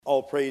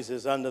All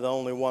praises unto the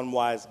only one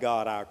wise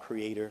God, our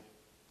Creator,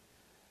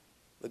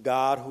 the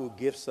God who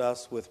gifts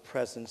us with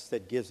presence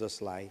that gives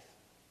us life,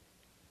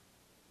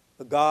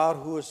 the God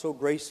who is so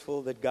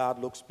graceful that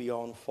God looks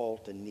beyond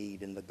fault and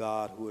need, and the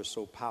God who is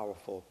so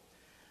powerful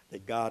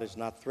that God is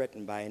not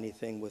threatened by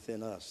anything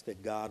within us,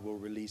 that God will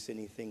release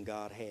anything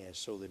God has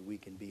so that we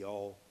can be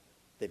all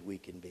that we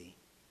can be.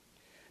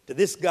 To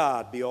this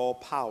God be all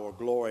power,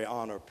 glory,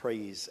 honor,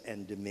 praise,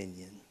 and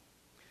dominion.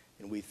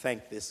 And we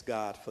thank this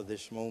God for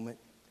this moment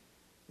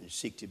and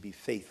seek to be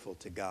faithful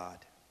to God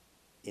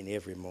in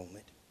every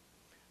moment.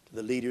 To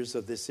the leaders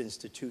of this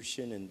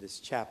institution and this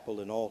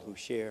chapel and all who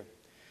share,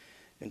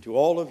 and to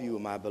all of you,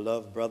 my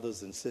beloved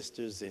brothers and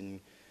sisters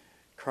in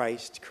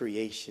Christ,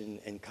 creation,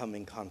 and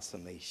coming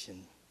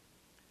consummation,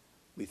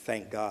 we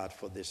thank God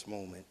for this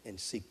moment and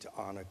seek to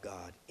honor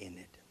God in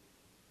it.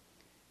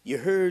 You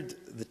heard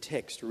the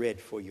text read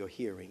for your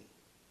hearing.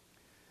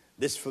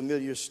 This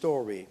familiar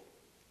story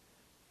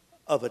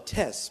of a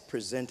test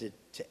presented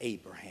to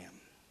Abraham,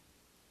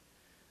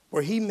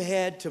 where he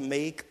had to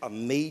make a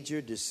major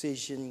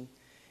decision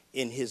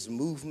in his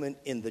movement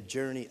in the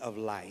journey of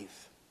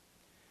life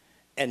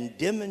and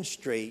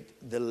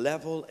demonstrate the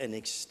level and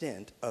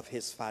extent of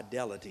his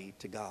fidelity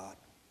to God.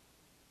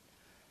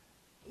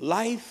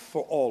 Life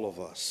for all of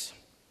us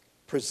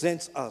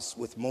presents us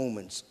with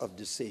moments of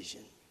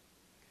decision.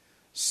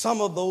 Some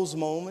of those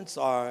moments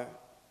are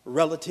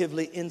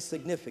relatively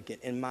insignificant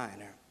and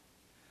minor.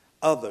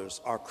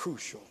 Others are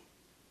crucial,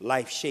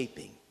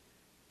 life-shaping,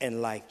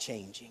 and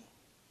life-changing.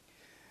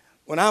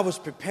 When I was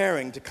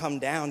preparing to come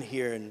down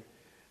here, and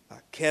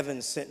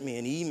Kevin sent me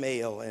an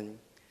email and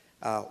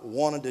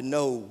wanted to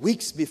know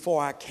weeks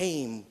before I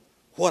came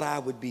what I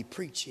would be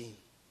preaching,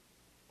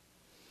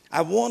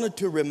 I wanted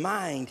to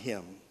remind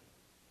him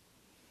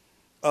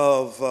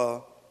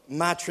of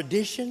my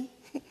tradition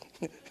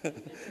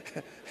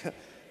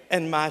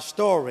and my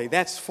story.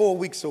 That's 4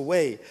 weeks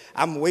away.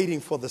 I'm waiting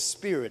for the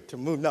Spirit to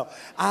move. No,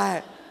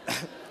 but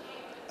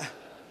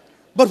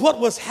what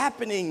was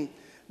happening,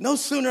 no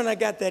sooner than I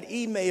got that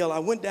email, I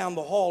went down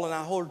the hall and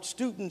I heard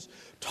students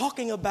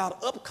talking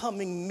about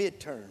upcoming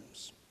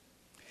midterms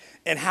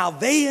and how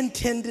they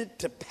intended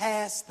to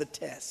pass the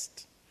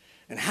test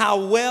and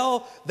how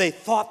well they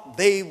thought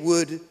they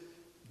would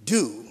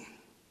do.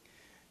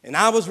 And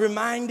I was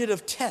reminded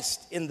of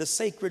tests in the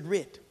sacred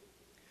writ,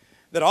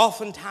 that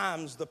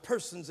oftentimes the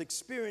persons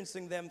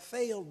experiencing them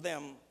failed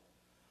them,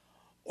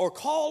 or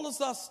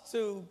calls us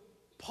to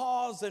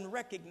pause and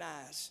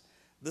recognize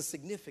the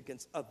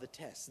significance of the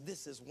test.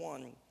 This is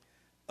one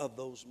of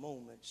those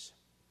moments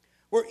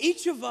where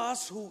each of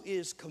us who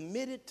is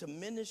committed to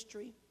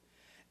ministry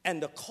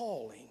and a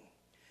calling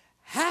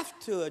have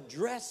to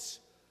address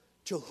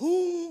to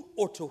whom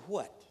or to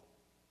what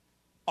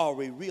are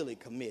we really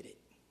committed.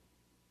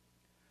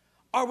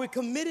 Are we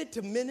committed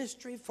to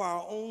ministry for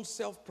our own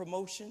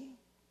self-promotion,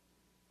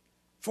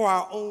 for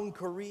our own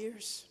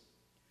careers?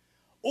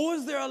 Or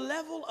is there a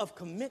level of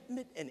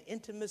commitment and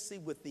intimacy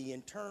with the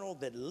internal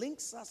that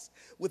links us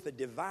with the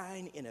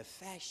divine in a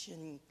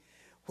fashion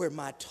where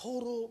my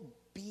total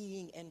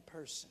being and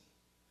person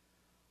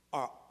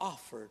are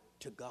offered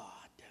to God?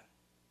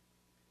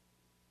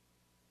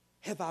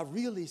 Have I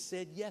really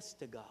said yes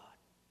to God?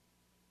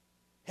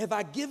 Have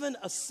I given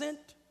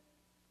assent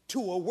to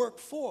a work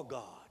for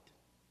God?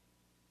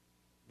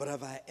 But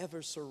have I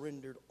ever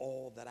surrendered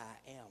all that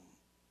I am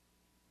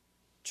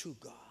to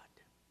God?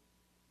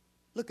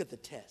 Look at the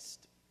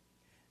test.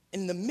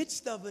 In the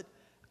midst of it,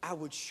 I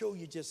would show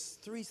you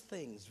just three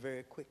things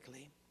very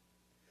quickly.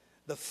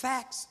 The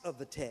facts of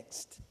the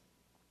text,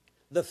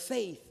 the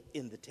faith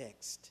in the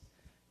text,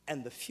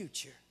 and the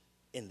future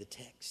in the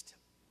text.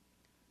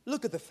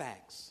 Look at the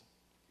facts.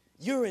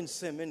 You're in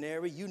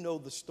seminary. You know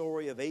the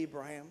story of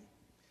Abram,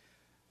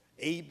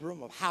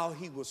 of how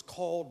he was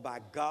called by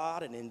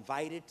God and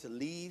invited to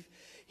leave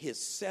his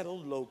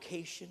settled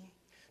location,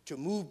 to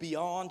move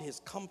beyond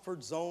his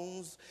comfort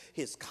zones,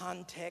 his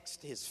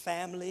context, his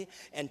family,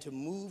 and to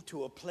move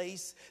to a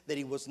place that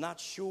he was not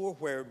sure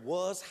where it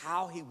was,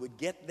 how he would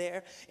get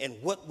there, and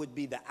what would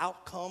be the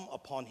outcome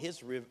upon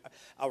his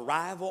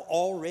arrival.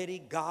 Already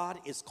God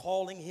is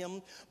calling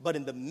him, but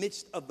in the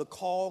midst of the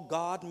call,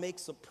 God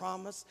makes a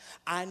promise.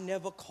 I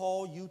never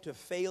call you to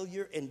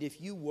failure, and if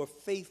you were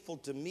faithful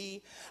to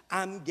me,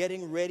 I'm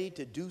getting ready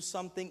to do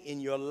something in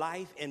your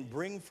life and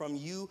bring from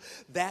you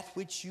that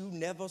which you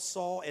never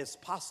saw as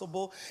possible,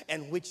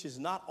 and which is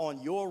not on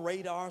your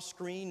radar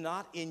screen,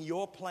 not in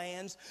your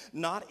plans,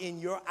 not in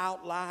your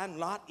outline,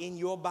 not in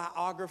your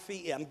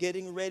biography. I'm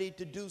getting ready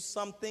to do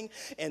something,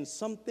 and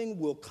something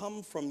will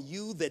come from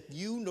you that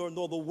you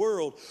nor the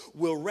world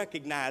will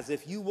recognize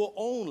if you will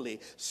only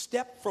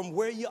step from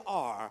where you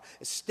are,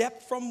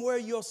 step from where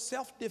your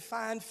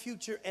self-defined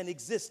future and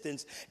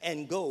existence,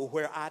 and go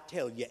where I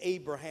tell you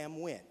Abraham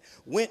went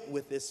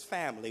with his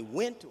family,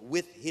 went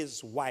with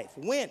his wife,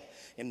 went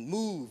and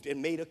moved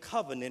and made a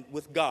covenant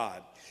with with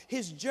God.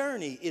 His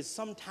journey is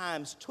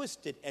sometimes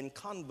twisted and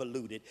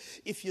convoluted.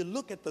 If you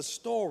look at the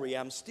story,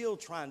 I'm still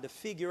trying to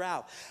figure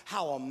out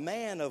how a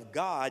man of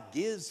God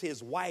gives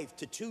his wife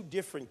to two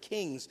different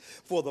kings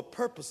for the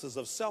purposes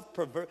of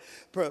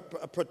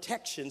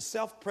self-protection,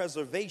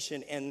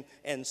 self-preservation,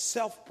 and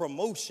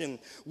self-promotion,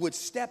 would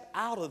step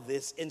out of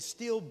this and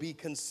still be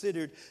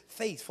considered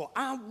faithful.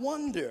 I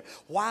wonder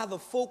why the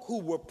folk who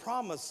were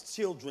promised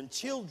children,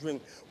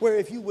 where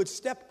if you would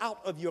step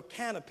out of your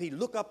canopy,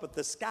 look up at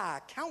the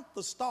sky, count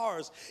the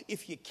stars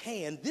if you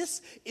can.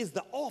 This is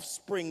the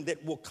offspring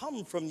that will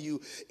come from you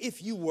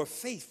if you were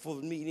faithful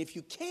to me. And if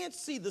you can't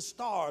see the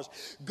stars,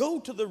 go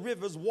to the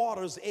river's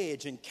water's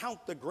edge and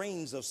count the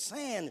grains of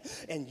sand,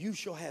 and you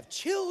shall have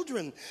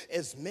children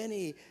as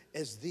many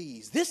as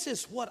these. This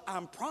is what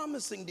I'm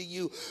promising to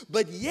you.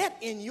 But yet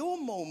in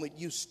your moment,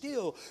 you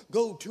still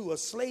go to a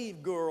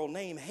slave girl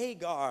named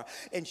Hagar,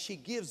 and she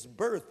gives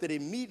birth that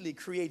immediately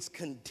creates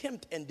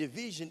contempt and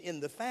division in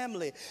the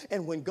family.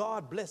 And when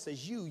God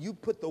blesses you, you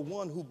put the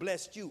one who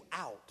blessed you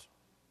out.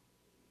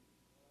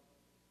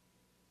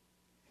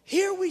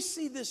 Here we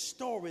see this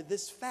story,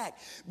 this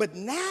fact. But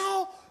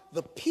now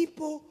the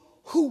people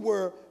who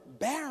were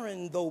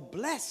barren, though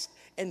blessed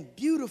and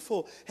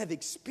beautiful, have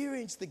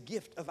experienced the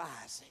gift of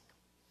Isaac.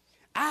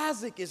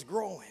 Isaac is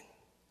growing.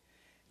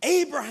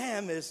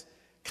 Abraham is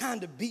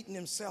kind of beating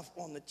himself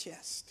on the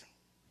chest.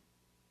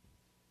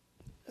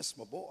 That's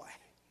my boy.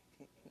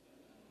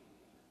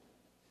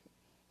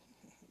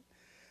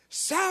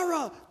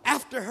 Sarah,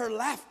 after her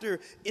laughter,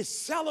 is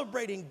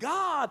celebrating.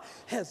 God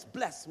has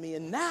blessed me.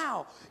 And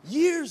now,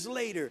 years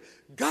later,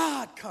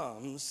 God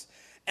comes,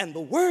 and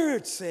the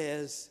word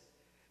says,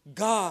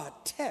 God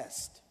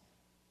test.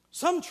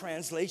 Some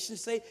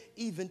translations say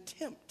even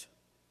tempt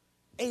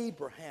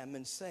Abraham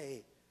and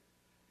say,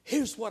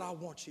 here's what I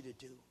want you to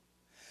do.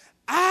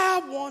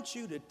 I want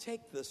you to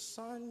take the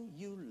son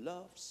you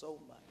love so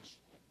much,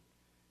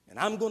 and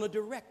I'm going to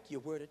direct you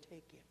where to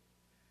take him.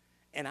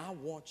 And I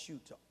want you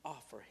to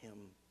offer him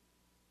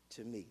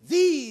to me.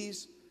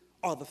 These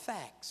are the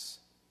facts.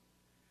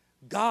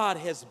 God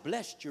has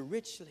blessed you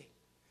richly.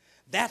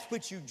 That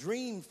which you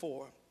dreamed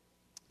for,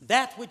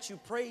 that which you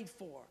prayed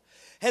for,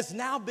 has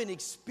now been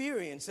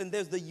experienced, and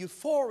there's the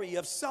euphoria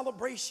of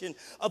celebration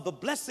of the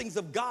blessings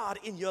of God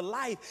in your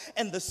life.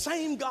 And the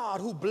same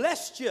God who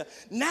blessed you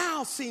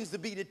now seems to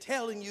be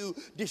telling you,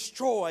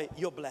 destroy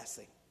your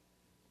blessing.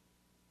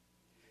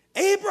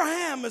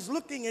 Abraham is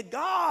looking at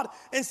God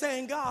and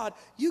saying, God,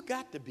 you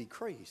got to be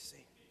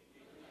crazy.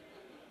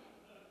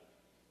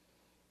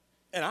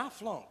 And I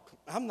flunk.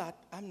 I'm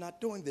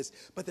not doing this.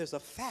 But there's a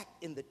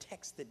fact in the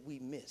text that we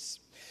miss.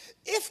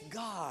 If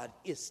God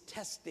is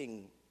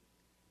testing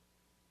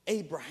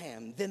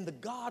Abraham, then the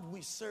God we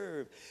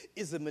serve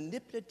is a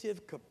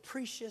manipulative,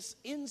 capricious,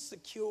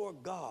 insecure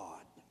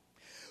God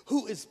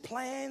who is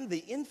playing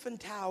the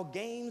infantile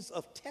games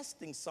of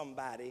testing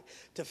somebody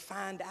to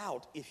find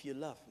out if you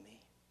love me.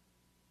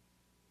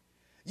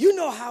 You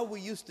know how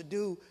we used to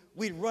do?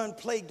 We'd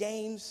play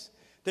games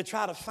to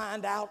try to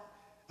find out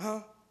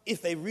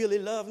if they really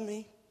love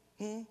me.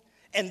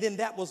 And then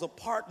that was a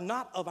part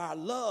not of our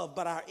love,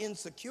 but our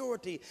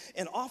insecurity,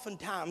 and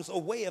oftentimes a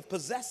way of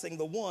possessing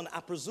the one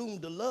I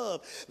presume to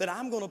love, that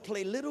I'm going to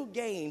play little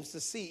games to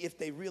see if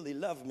they really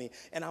love me,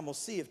 and I'm going to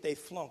see if they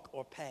flunk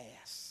or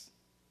pass.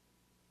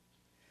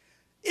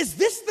 Is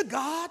this the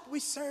God we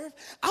serve?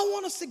 I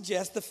want to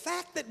suggest the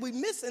fact that we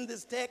miss in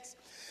this text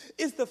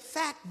is the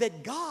fact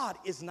that God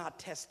is not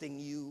testing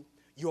you,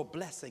 your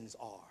blessings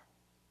are.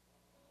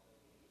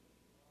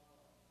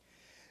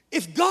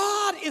 If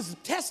God is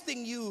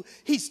testing you,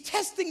 he's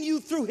testing you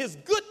through his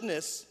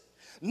goodness,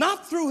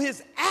 not through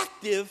his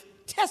active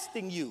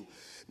testing you.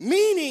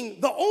 Meaning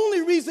the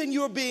only reason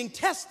you're being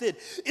tested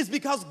is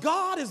because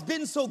God has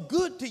been so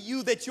good to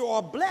you that you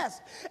are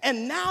blessed.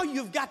 And now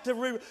you've got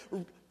to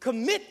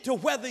commit to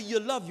whether you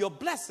love your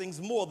blessings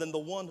more than the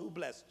one who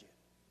blessed you.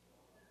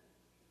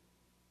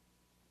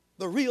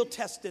 The real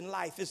test in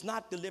life is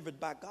not delivered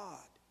by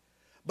God,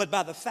 but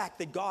by the fact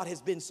that God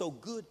has been so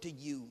good to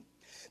you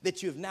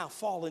that you've now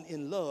fallen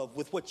in love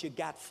with what you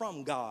got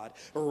from God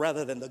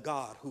rather than the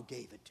God who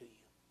gave it to you.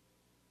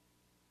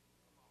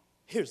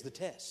 Here's the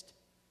test.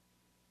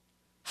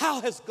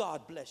 How has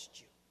God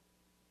blessed you?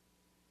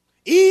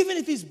 Even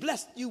if he's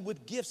blessed you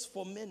with gifts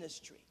for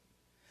ministry,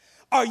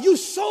 are you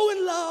so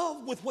in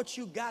love with what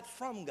you got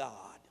from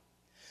God,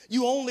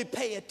 you only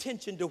pay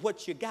attention to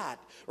what you got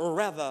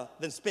rather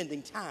than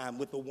spending time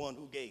with the one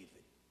who gave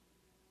it?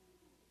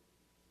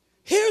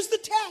 Here's the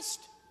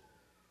test.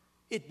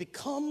 It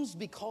becomes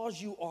because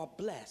you are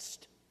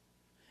blessed.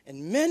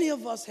 And many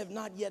of us have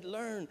not yet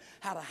learned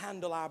how to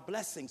handle our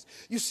blessings.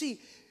 You see,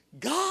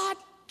 God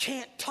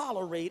can't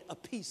tolerate a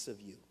piece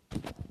of you.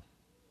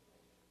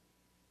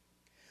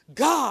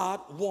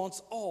 God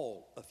wants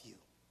all of you.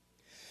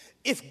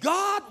 If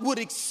God would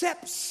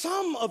accept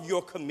some of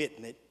your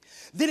commitment,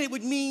 then it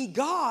would mean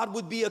God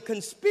would be a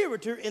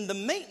conspirator in the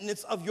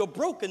maintenance of your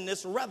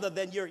brokenness rather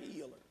than your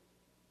healer.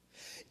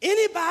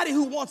 Anybody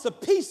who wants a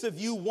piece of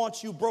you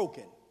wants you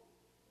broken.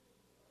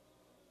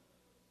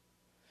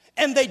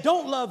 And they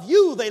don't love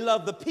you, they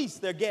love the peace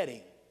they're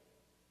getting.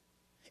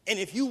 And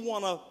if you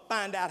want to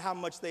find out how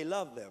much they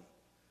love them,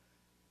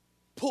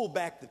 pull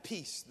back the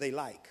piece they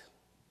like.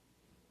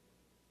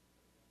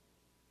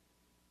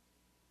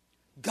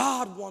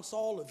 God wants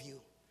all of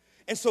you.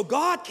 And so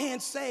God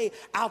can't say,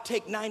 I'll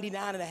take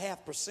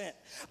 99.5%.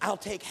 I'll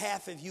take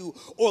half of you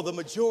or the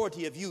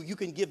majority of you. You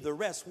can give the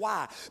rest.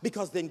 Why?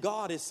 Because then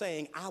God is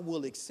saying, I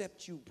will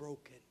accept you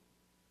broken.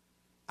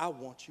 I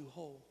want you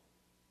whole.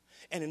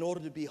 And in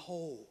order to be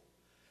whole,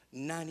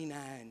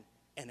 99.5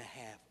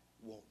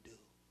 won't do.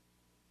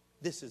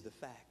 This is the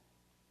fact.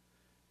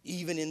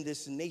 Even in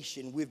this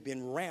nation, we've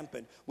been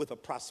rampant with a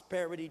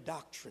prosperity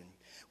doctrine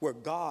where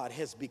God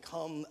has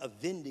become a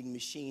vending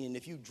machine. And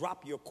if you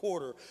drop your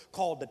quarter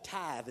called the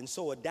tithe and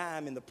sow a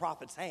dime in the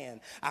prophet's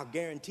hand, I'll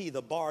guarantee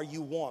the bar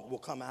you want will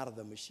come out of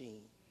the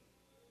machine.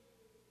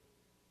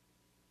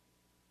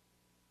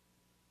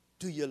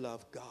 Do you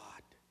love God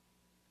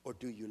or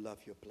do you love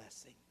your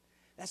blessing?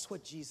 That's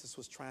what Jesus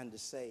was trying to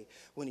say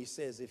when he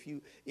says if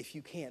you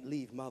can't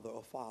leave mother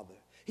or father.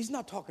 He's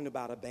not talking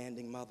about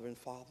abandoning mother and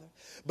father,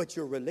 but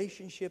your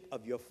relationship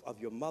of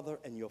your mother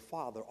and your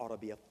father ought to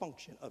be a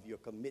function of your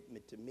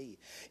commitment to me.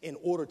 In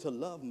order to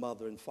love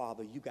mother and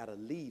father, you got to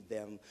leave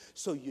them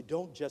so you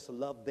don't just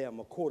love them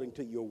according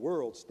to your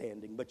world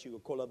standing, but you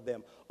love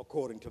them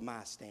according to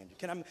my standard.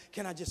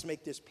 Can I just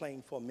make this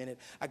plain for a minute?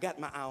 I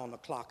got my eye on the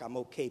clock. I'm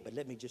okay, but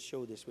let me just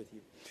show this with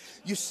you.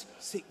 You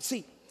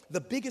see, the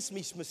biggest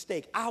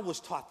mistake, I was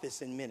taught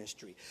this in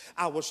ministry.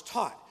 I was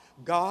taught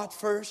God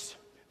first,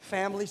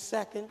 family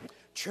second,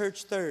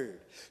 church third.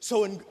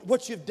 So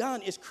what you've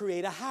done is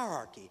create a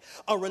hierarchy.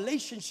 A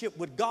relationship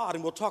with God,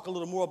 and we'll talk a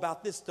little more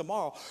about this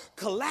tomorrow,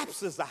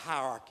 collapses the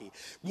hierarchy.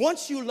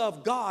 Once you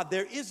love God,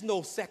 there is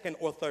no second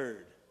or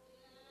third.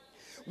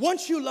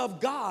 Once you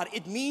love God,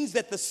 it means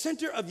that the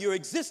center of your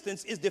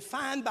existence is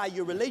defined by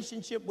your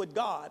relationship with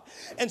God.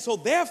 And so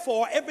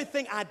therefore,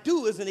 everything I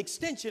do is an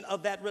extension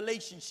of that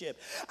relationship.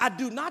 I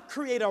do not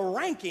create a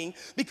ranking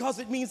because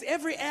it means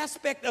every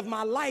aspect of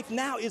my life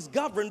now is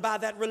governed by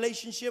that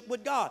relationship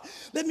with God.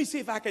 Let me see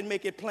if I can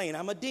make it plain.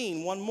 I'm a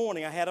dean. One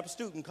morning I had a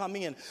student come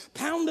in,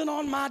 pounding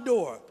on my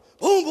door.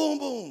 Boom, boom,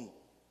 boom.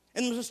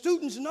 And the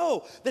students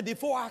know that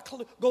before I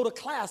go to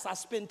class, I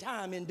spend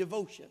time in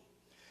devotion.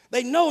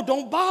 They know,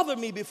 don't bother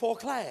me before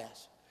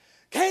class.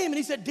 Came and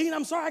he said, Dean,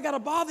 I'm sorry I got to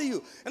bother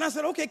you. And I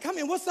said, okay, come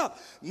in. What's up?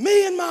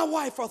 Me and my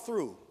wife are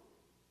through.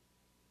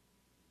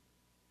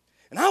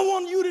 And I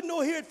want you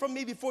to hear it from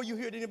me before you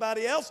hear it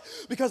anybody else,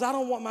 because I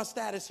don't want my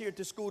status here at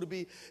the school to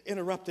be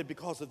interrupted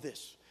because of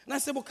this. And I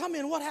said, well, come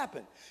in. What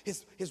happened?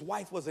 His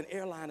wife was an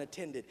airline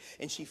attendant,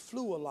 and she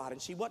flew a lot,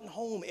 and she wasn't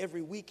home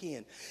every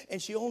weekend.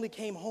 And she only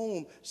came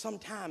home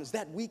sometimes.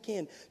 That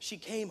weekend, she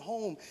came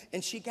home,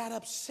 and she got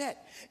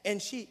upset.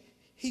 And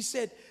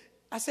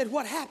I said,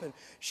 what happened?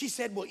 She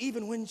said, well,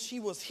 even when she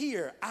was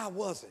here, I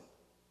wasn't.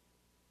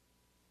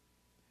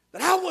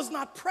 That I was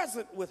not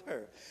present with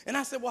her. And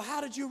I said, well, how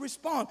did you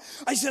respond?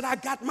 I said, I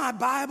got my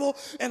Bible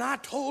and I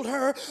told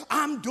her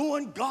I'm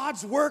doing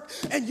God's work,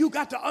 and you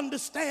got to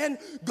understand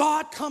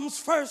God comes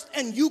first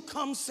and you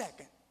come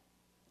second.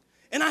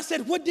 And I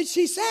said, what did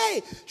she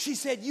say? She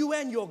said, you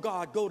and your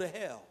God go to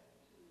hell.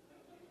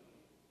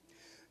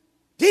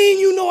 Dean,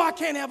 you know I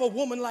can't have a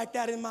woman like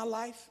that in my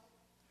life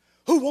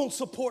who won't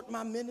support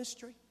my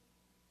ministry.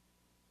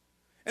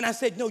 And I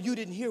said, no, you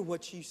didn't hear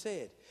what she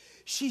said.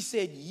 She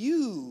said,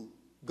 you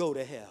go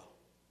to hell.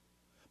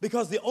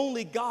 Because the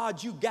only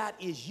God you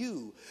got is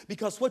you.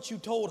 Because what you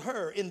told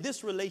her in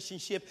this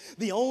relationship,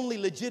 the only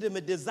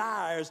legitimate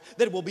desires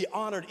that will be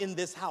honored in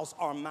this house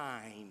are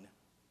mine.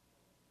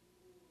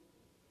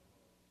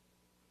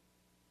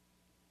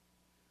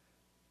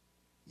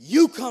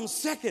 You come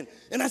second.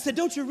 And I said,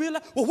 don't you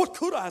realize? Well, what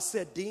could I have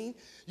said, Dean?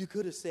 You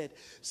could have said,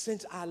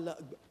 I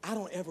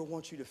don't ever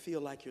want you to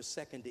feel like you're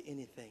second to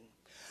anything.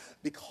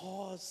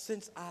 Because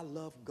since I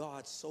love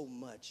God so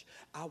much,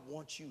 I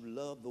want you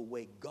loved the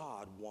way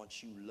God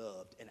wants you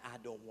loved. And I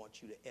don't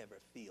want you to ever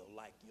feel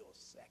like you're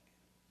second.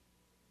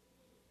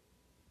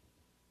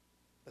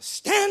 The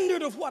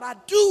standard of what I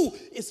do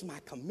is my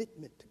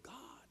commitment to God.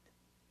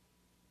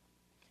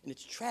 And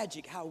it's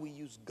tragic how we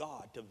use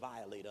God to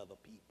violate other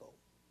people.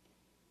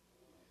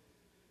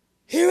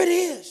 Here it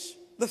is.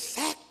 The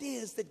fact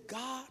is that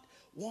God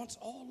wants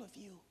all of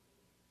you.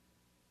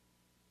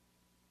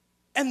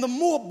 And the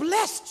more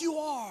blessed you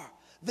are,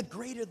 the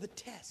greater the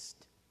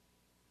test.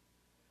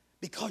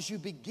 Because you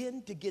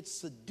begin to get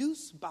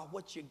seduced by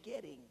what you're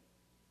getting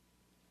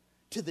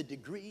to the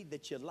degree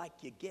that you like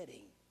you're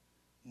getting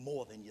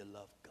more than you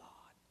love God.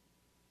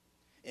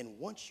 And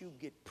once you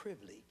get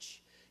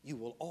privilege, you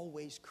will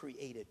always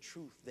create a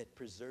truth that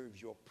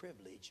preserves your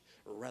privilege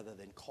rather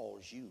than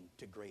cause you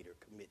to greater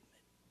commitment.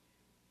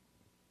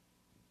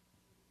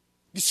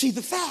 You see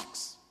the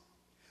facts.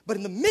 But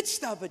in the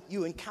midst of it,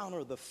 you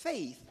encounter the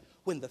faith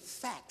when the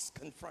facts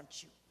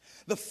confront you.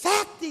 The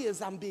fact is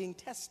I'm being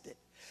tested.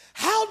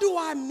 How do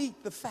I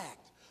meet the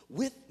fact?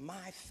 With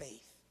my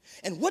faith.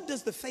 And what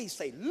does the faith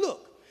say?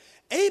 Look,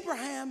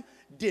 Abraham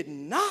did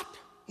not,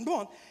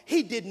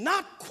 he did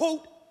not,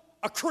 quote,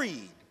 a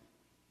creed.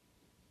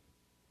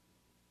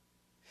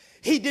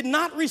 He did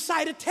not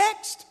recite a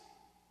text.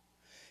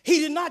 He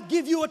did not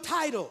give you a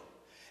title.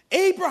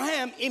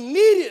 Abraham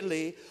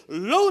immediately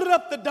loaded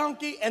up the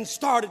donkey and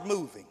started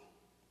moving.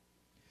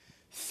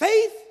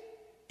 Faith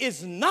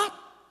is not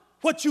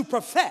what you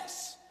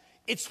profess,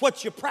 it's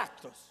what you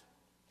practice.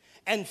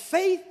 And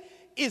faith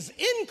is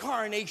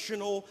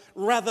incarnational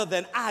rather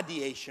than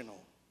ideational.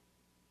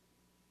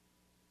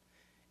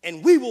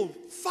 And we will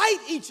fight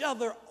each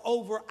other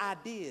over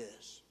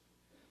ideas,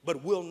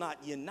 but will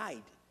not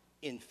unite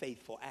in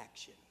faithful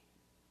action.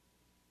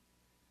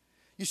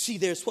 You see,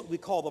 there's what we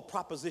call the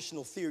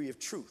propositional theory of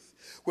truth,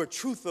 where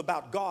truth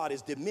about God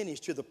is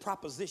diminished to the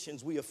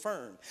propositions we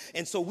affirm.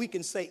 And so we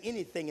can say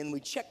anything and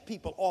we check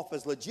people off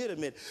as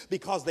legitimate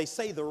because they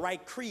say the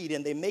right creed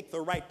and they make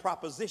the right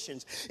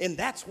propositions. And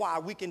that's why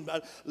we can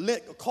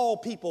call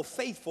people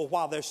faithful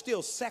while they're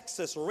still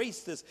sexist,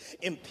 racist,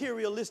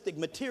 imperialistic,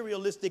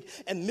 materialistic,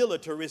 and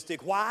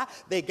militaristic. Why?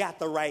 They got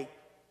the right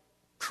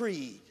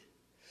creed.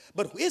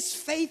 But is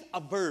faith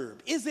a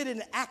verb? Is it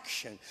an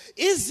action?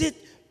 Is it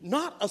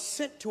not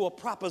assent to a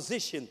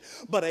proposition,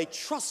 but a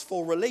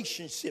trustful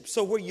relationship?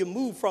 So where you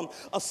move from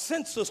a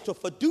sensus to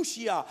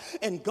fiducia,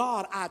 and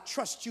God, I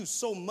trust you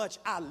so much,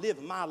 I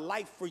live my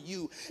life for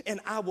you,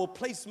 and I will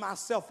place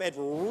myself at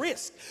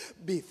risk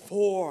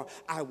before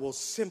I will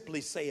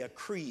simply say a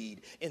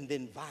creed and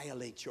then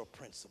violate your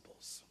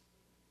principles.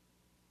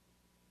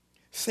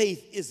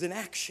 Faith is an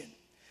action.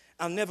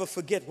 I'll never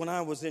forget when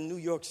I was in New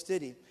York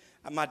City,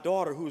 my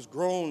daughter, who's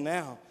grown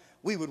now,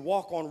 we would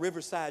walk on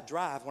Riverside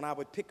Drive when I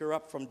would pick her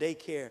up from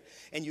daycare.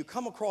 And you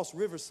come across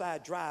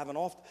Riverside Drive, and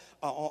off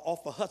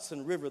the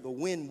Hudson River, the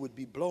wind would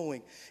be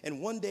blowing.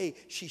 And one day,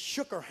 she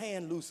shook her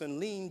hand loose and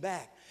leaned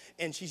back,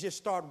 and she just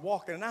started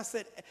walking. And I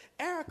said,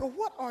 Erica,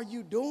 what are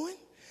you doing?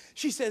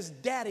 She says,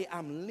 Daddy,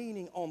 I'm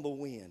leaning on the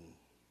wind.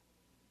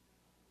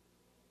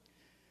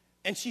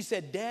 And she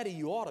said, Daddy,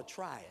 you ought to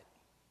try it.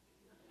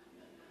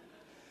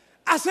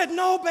 I said,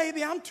 no,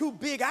 baby, I'm too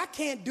big. I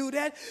can't do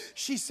that.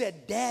 She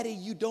said, Daddy,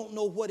 you don't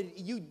know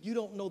you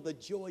don't know the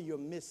joy you're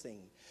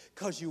missing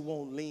because you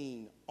won't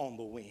lean on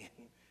the wind.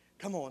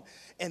 Come on.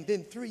 And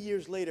then 3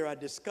 years later, I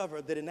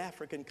discovered that in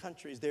African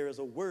countries, there is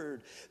a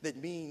word that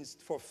means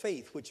for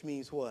faith, which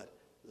means what?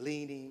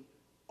 Leaning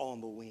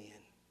on the wind.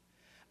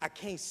 I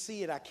can't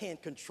see it. I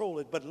can't control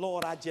it. But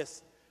Lord, I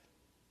just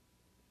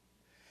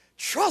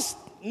trust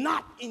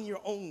not in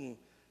your own.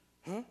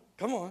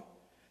 Come on.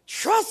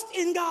 Trust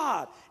in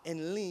God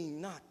and lean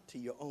not to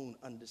your own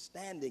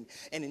understanding.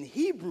 And in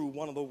Hebrew,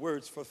 one of the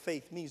words for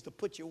faith means to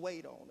put your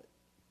weight on it.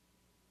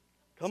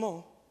 Come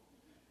on.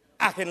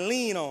 I can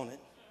lean on it.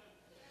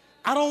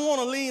 I don't want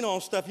to lean on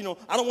stuff,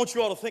 I don't want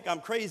you all to think I'm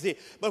crazy,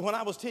 but when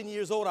I was 10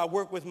 years old, I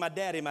worked with my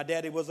daddy. My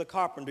daddy was a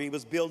carpenter. He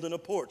was building a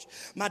porch.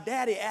 My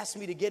daddy asked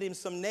me to get him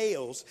some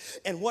nails,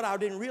 and what I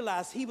didn't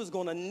realize, he was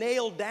going to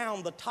nail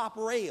down the top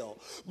rail,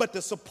 but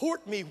to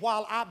support me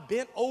while I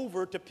bent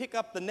over to pick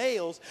up the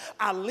nails,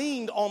 I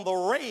leaned on the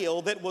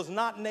rail that was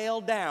not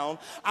nailed down.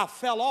 I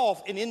fell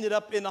off and ended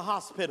up in the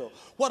hospital.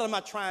 What am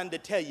I trying to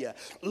tell you?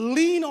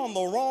 Lean on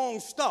the wrong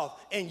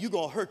stuff, and you're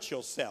going to hurt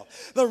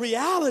yourself. The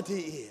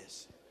reality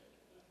is,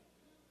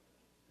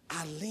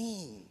 I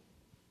lean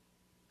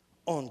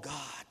on God.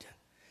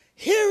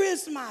 Here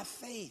is my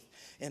faith,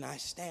 and I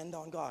stand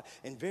on God.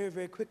 And very,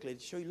 very quickly, to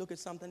show you, look at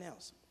something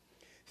else.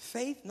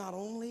 Faith not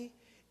only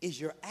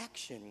is your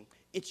action,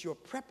 it's your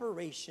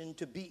preparation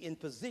to be in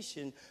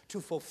position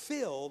to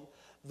fulfill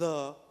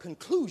the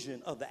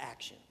conclusion of the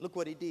action. Look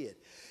what he did.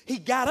 He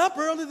got up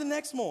early the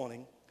next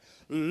morning,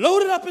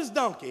 loaded up his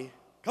donkey.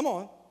 Come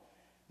on.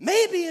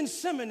 Maybe in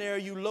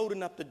seminary you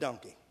loading up the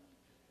donkey.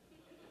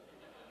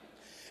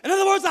 In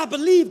other words, I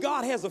believe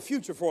God has a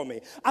future for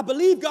me. I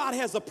believe God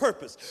has a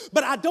purpose.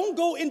 But I don't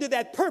go into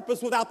that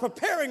purpose without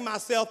preparing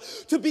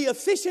myself to be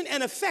efficient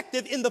and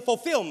effective in the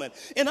fulfillment.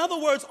 In other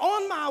words,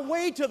 on my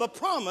way to the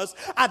promise,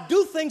 I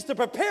do things to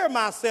prepare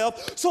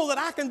myself so that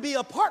I can be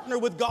a partner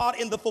with God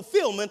in the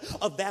fulfillment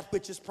of that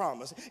which is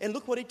promised. And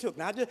look what he took.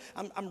 Now,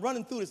 I'm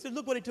running through this.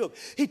 Look what he took.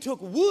 He took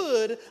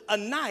wood, a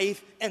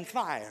knife, and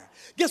fire.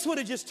 Guess what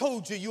it just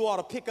told you ought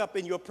to pick up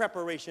in your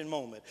preparation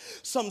moment?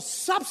 Some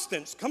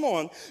substance. Come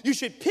on. You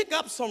should pick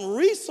up some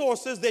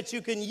resources that you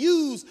can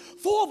use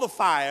for the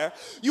fire.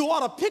 You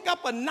ought to pick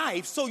up a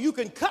knife so you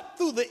can cut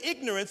through the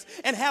ignorance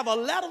and have a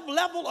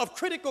level of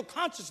critical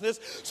consciousness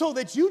so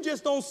that you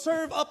just don't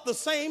serve up the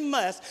same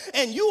mess.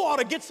 And you ought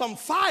to get some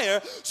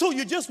fire so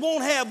you just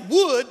won't have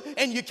wood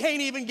and you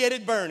can't even get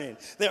it burning.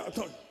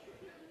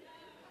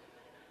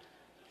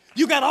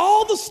 You got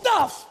all the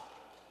stuff,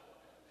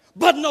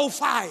 but no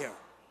fire.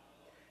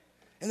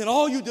 And then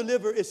all you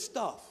deliver is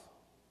stuff.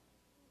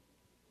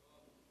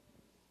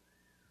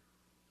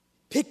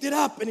 Picked it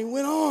up and he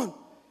went on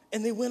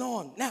and they went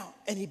on. Now,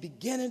 and he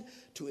began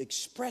to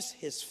express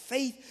his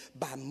faith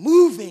by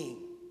moving,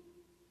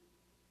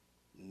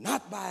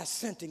 not by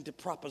assenting to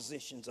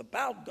propositions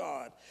about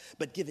God,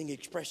 but giving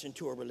expression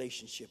to a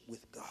relationship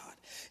with God.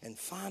 And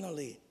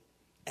finally,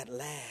 at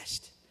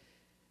last,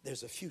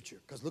 there's a future.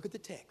 Because look at the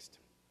text.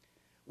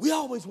 We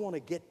always want to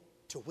get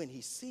to when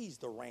he sees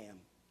the ram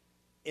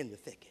in the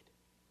thicket.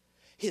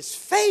 His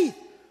faith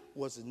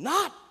was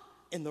not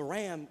in the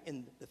ram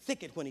in the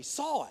thicket when he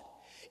saw it.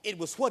 It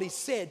was what he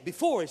said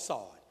before he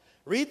saw it.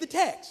 Read the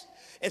text.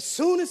 As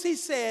soon as he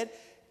said,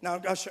 now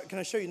can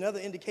I show you another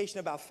indication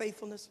about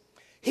faithfulness?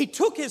 He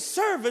took his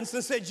servants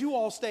and said, you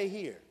all stay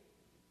here.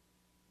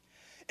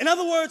 In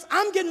other words,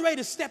 I'm getting ready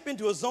to step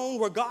into a zone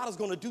where God is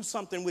going to do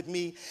something with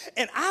me,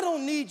 and I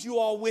don't need you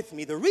all with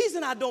me. The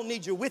reason I don't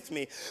need you with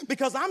me,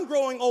 because I'm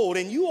growing old,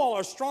 and you all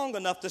are strong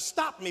enough to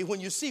stop me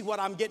when you see what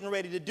I'm getting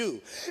ready to do.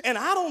 And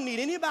I don't need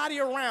anybody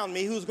around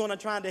me who's going to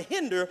try to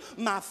hinder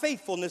my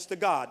faithfulness to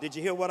God. Did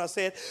you hear what I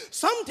said?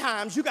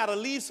 Sometimes you got to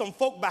leave some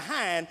folk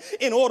behind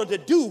in order to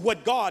do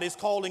what God is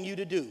calling you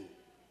to do.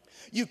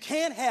 You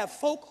can't have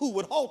folk who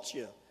would halt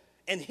you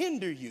and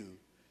hinder you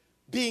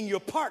being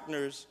your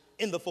partners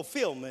in the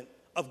fulfillment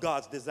of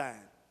God's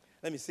design.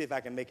 Let me see if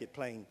I can make it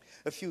plain.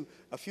 A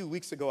few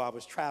weeks ago, I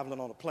was traveling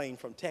on a plane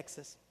from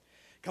Texas.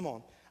 Come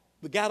on.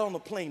 We got on the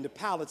plane. The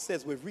pilot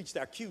says we've reached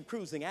our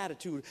cruising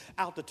altitude,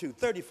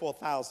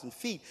 34,000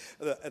 feet.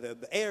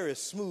 The air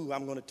is smooth.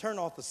 I'm going to turn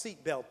off the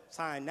seatbelt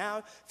sign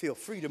now. Feel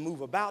free to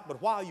move about.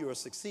 But while you are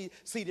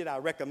seated, I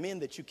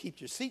recommend that you keep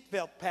your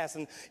seatbelt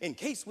fastened in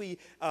case we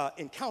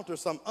encounter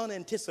some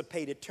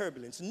unanticipated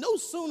turbulence. No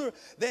sooner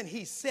than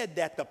he said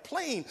that, the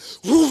plane,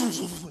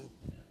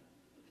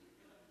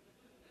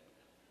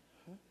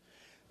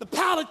 the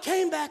pilot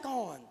came back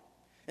on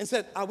and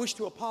said, I wish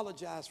to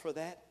apologize for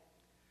that.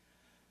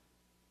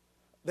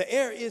 The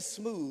air is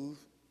smooth,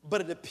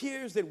 but it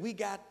appears that we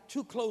got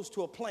too close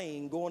to a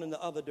plane going in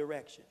the other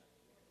direction.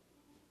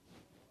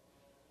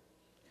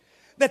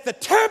 That the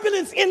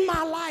turbulence in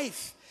my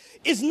life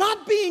is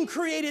not being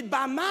created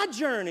by my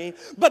journey,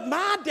 but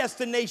my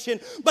destination,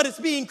 but it's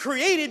being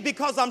created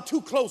because I'm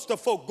too close to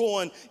folk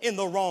going in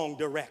the wrong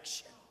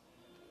direction.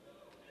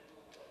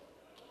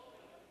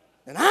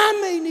 And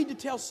I may need to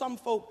tell some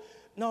folk,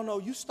 no,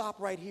 you stop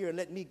right here and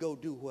let me go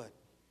do what?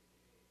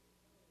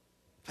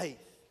 Faith.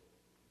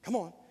 Come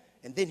on.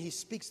 And then he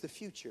speaks the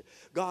future.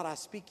 God, I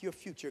speak your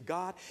future.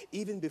 God,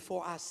 even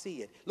before I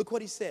see it. Look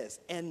what he says.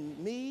 And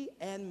me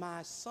and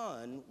my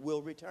son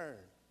will return.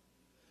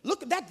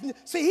 Look at that.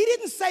 See, he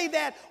didn't say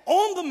that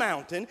on the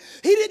mountain.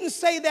 He didn't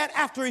say that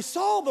after he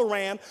saw the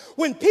ram.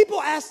 When people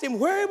asked him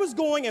where he was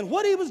going and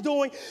what he was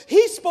doing,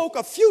 he spoke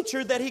a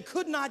future that he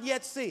could not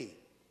yet see.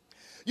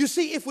 You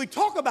see, if we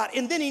talk about,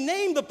 and then he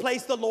named the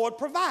place the Lord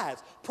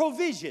provides.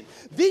 Provision.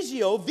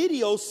 Visio,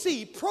 video,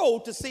 see, pro,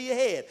 to see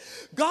ahead.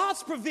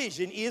 God's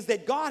provision is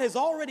that God has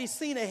already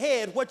seen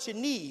ahead what you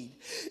need.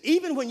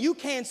 Even when you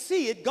can't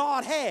see it,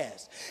 God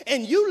has.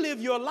 And you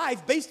live your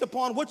life based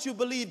upon what you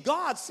believe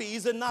God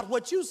sees and not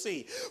what you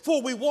see.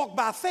 For we walk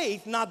by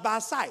faith, not by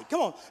sight.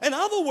 Come on. In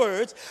other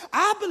words,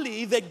 I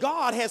believe that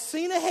God has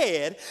seen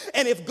ahead,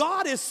 and if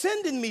God is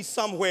sending me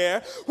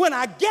somewhere, when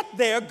I get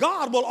there,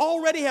 God will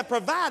already have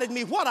provided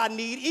me what I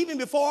need even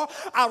before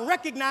I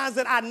recognize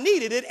that I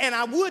needed it and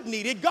I would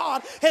need it.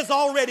 God has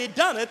already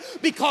done it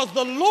because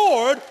the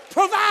Lord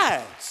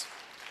provides.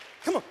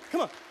 Come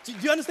on. Do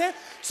you understand?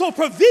 So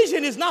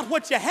provision is not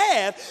what you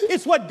have.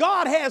 It's what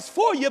God has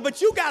for you,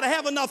 but you got to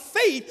have enough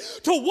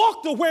faith to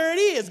walk to where it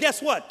is.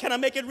 Guess what? Can I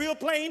make it real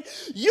plain?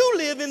 You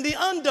live in the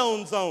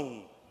undone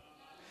zone.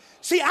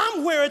 See,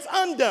 I'm where it's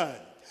undone.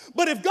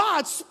 But if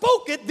God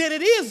spoke it, then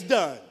it is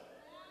done.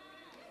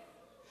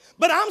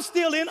 But I'm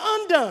still in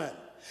undone.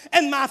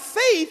 And my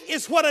faith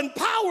is what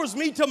empowers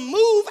me to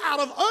move out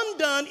of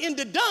undone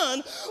into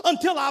done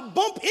until I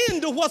bump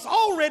into what's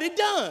already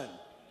done.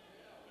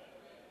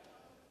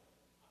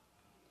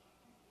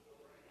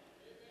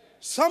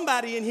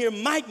 Somebody in here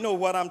might know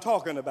what I'm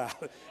talking about.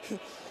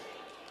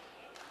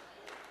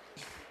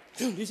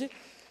 You see?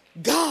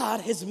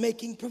 God is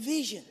making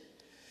provision.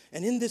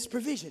 And in this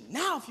provision,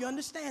 now if you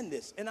understand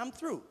this, and I'm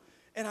through,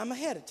 and I'm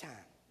ahead of time.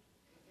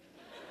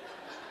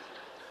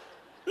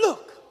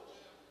 Look.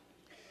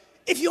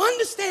 If you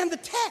understand the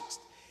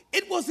text,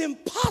 it was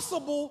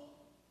impossible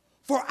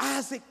for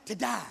Isaac to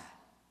die.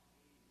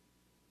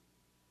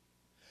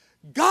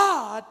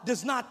 God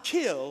does not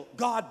kill,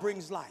 God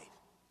brings life.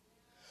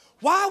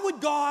 Why would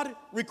God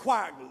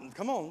require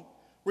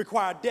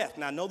death?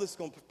 Now, I know this is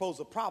going to pose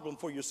a problem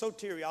for your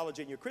soteriology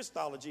and your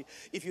Christology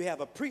if you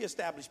have a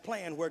pre-established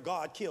plan where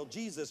God killed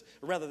Jesus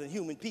rather than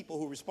human people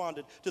who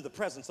responded to the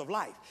presence of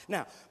life.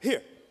 Now,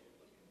 here.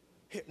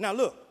 Now,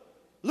 look.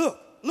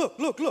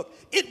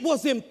 It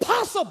was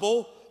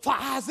impossible for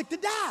Isaac to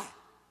die.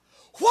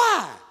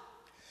 Why?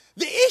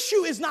 The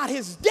issue is not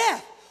his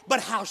death,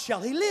 but how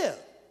shall he live?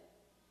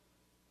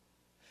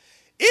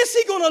 Is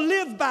he going to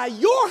live by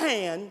your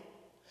hand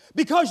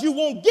because you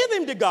won't give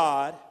him to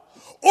God,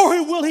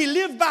 or will he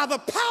live by the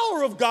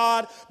power of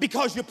God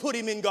because you put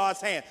him in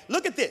God's hand?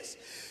 Look at this.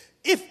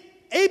 If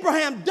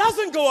Abraham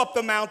doesn't go up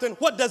the mountain,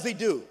 what does he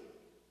do?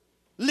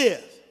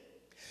 Live.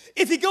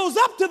 If he goes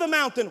up to the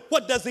mountain,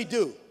 what does he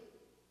do?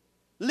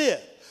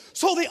 Live.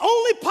 So the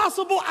only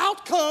possible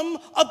outcome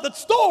of the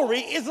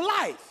story is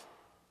life.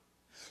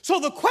 So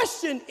the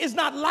question is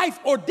not life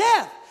or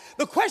death.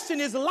 The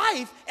question is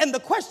life, and the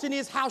question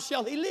is how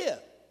shall he live?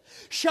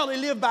 Shall he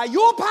live by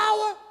your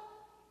power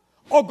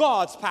or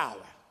God's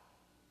power?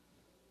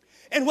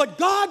 And what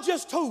God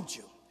just told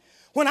you,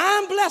 when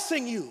I'm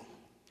blessing you,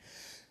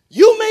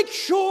 you make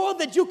sure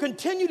that you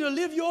continue to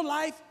live your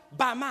life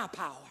by my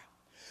power.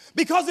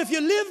 Because if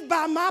you live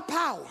by my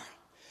power,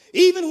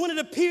 even when it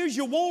appears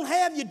you won't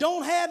have, you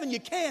don't have, and you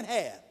can't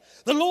have,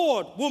 the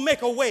Lord will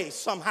make a way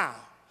somehow.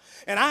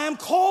 And I am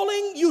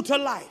calling you to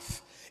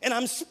life. And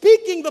I'm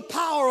speaking the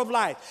power of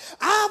life.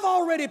 I've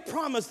already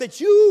promised that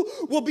you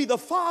will be the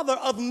father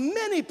of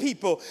many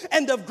people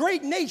and of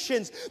great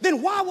nations.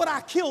 Then why would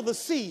I kill the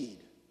seed?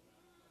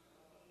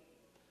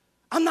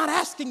 I'm not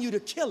asking you to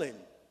kill him.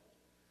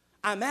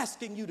 I'm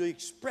asking you to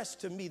express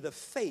to me the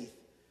faith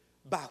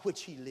by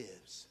which he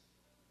lives.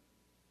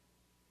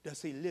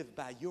 Does he live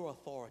by your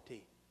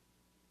authority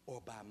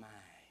or by mine?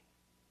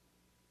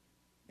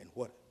 And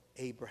what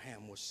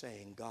Abraham was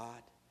saying,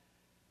 God,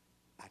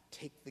 I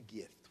take the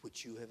gift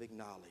which you have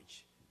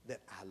acknowledged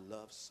that I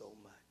love so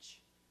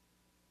much,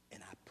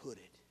 and I put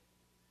it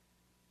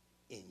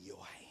in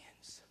your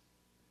hands.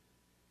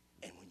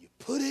 And when you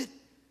put it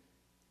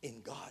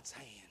in God's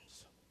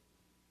hands,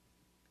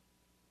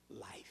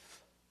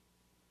 life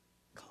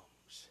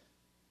comes.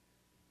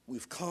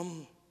 We've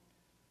come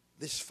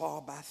this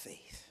far by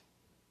faith.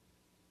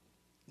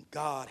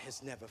 God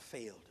has never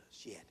failed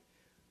us yet.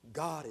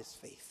 God is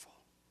faithful.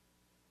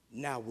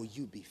 Now will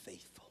you be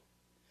faithful?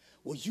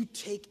 Will you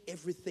take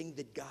everything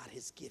that God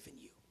has given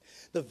you?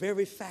 The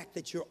very fact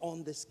that you're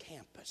on this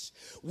campus,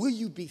 will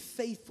you be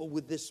faithful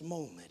with this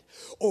moment?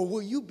 Or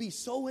will you be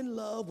so in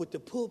love with the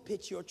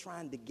pulpit you're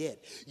trying to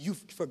get, you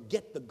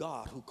forget the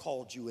God who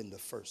called you in the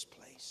first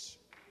place?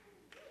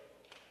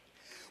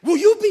 Will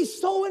you be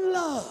so in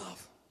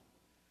love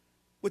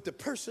with the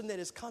person that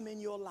has come in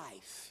your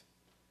life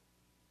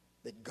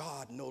that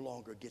God no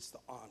longer gets the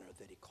honor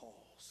that he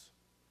calls?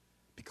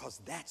 Because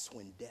that's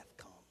when death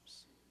comes.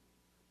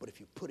 But if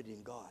you put it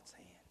in God's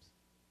hands,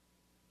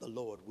 the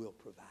Lord will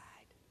provide.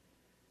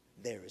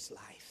 There is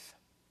life.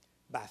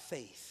 By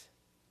faith,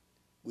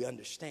 we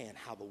understand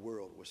how the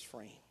world was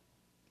framed.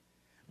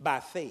 By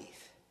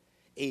faith,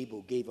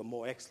 Abel gave a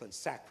more excellent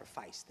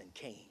sacrifice than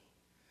Cain.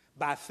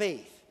 By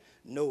faith,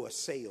 Noah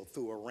sailed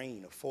through a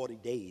rain of 40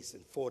 days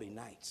and 40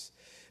 nights.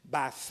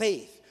 By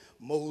faith,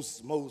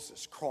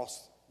 Moses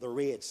crossed the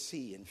Red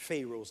Sea and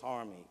Pharaoh's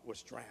army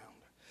was drowned.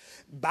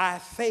 By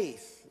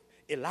faith,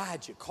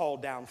 Elijah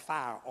called down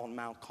fire on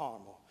Mount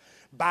Carmel.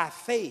 By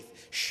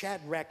faith,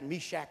 Shadrach,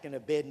 Meshach, and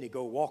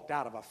Abednego walked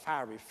out of a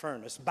fiery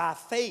furnace. By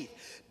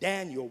faith,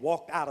 Daniel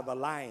walked out of a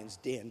lion's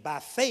den. By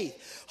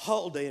faith,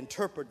 Huldah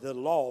interpreted the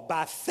law.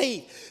 By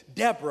faith,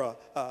 Deborah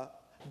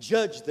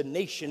judged the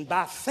nation.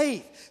 By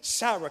faith,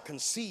 Sarah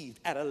conceived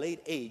at a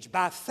late age.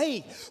 By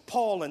faith,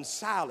 Paul and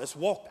Silas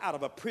walked out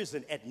of a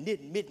prison at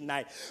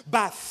midnight.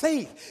 By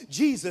faith,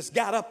 Jesus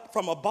got up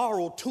from a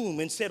borrowed tomb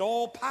and said,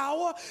 all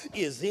power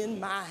is in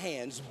my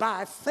hands.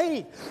 By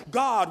faith,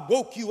 God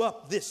woke you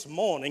up this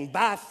morning.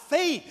 By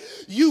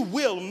faith, you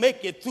will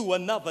make it through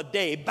another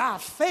day. By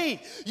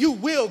faith, you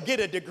will get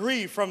a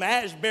degree from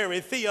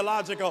Ashbury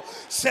Theological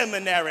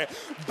Seminary.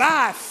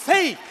 By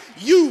faith,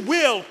 you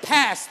will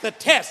pass the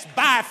test.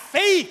 By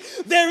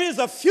faith, there is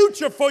a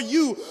future for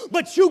you,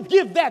 but you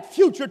give that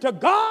future to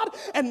God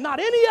and not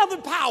any other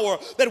power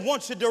that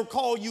wants to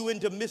call you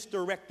into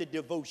misdirected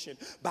devotion.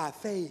 By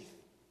faith,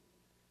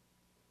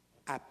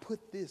 I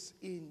put this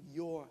in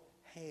your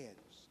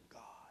hands,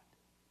 God,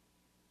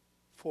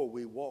 for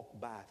we walk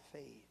by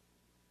faith,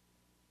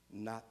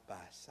 not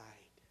by sight.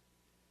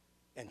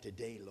 And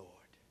today, Lord,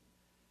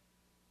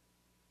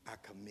 I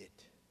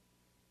commit